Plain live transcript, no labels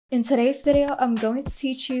In today's video, I'm going to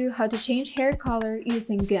teach you how to change hair color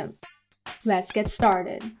using Gimp. Let's get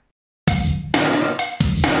started.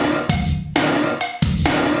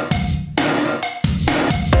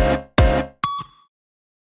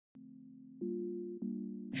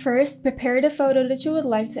 First, prepare the photo that you would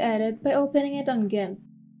like to edit by opening it on Gimp.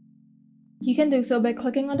 You can do so by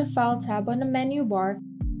clicking on the File tab on the menu bar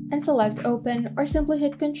and select Open, or simply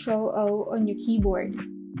hit Ctrl-O on your keyboard.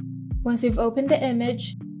 Once you've opened the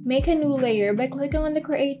image, make a new layer by clicking on the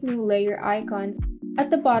Create New Layer icon at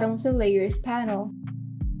the bottom of the Layers panel.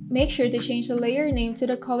 Make sure to change the layer name to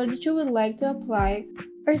the color that you would like to apply,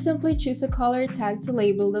 or simply choose a color tag to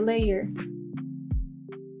label the layer.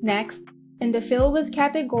 Next, in the Fill With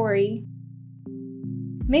category,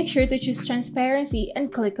 make sure to choose Transparency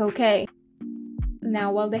and click OK.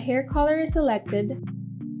 Now, while the hair color is selected,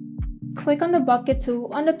 click on the Bucket tool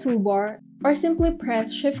on the toolbar, or simply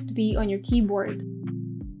press Shift-B on your keyboard.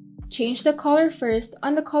 Change the color first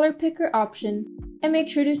on the Color Picker option and make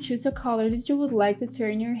sure to choose a color that you would like to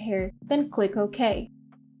turn your hair, then click OK.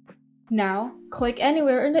 Now, click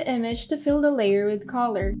anywhere in the image to fill the layer with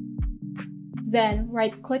color. Then,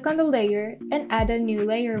 right-click on the layer and add a new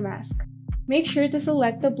layer mask. Make sure to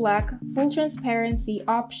select the black Full Transparency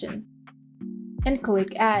option and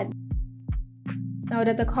click Add. Now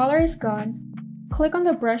that the color is gone, click on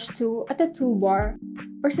the Brush tool at the toolbar,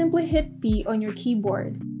 or simply hit P on your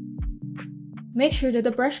keyboard. Make sure that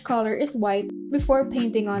the brush color is white before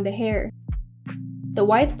painting on the hair. The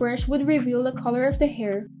white brush would reveal the color of the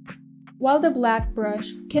hair, while the black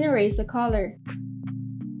brush can erase the color.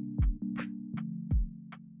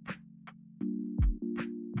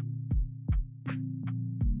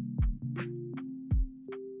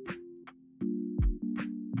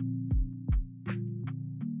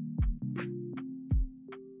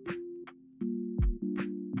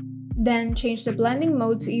 Then change the blending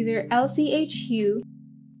mode to either LCH hue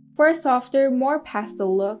for a softer, more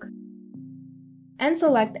pastel look, and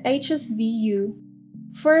select HSVU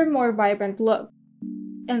for a more vibrant look.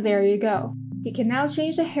 And there you go. You can now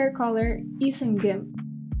change the hair color using Gimp.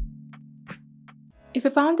 If you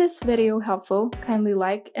found this video helpful, kindly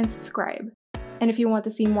like and subscribe. And if you want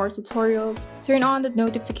to see more tutorials, turn on the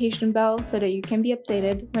notification bell so that you can be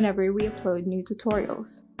updated whenever we upload new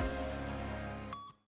tutorials.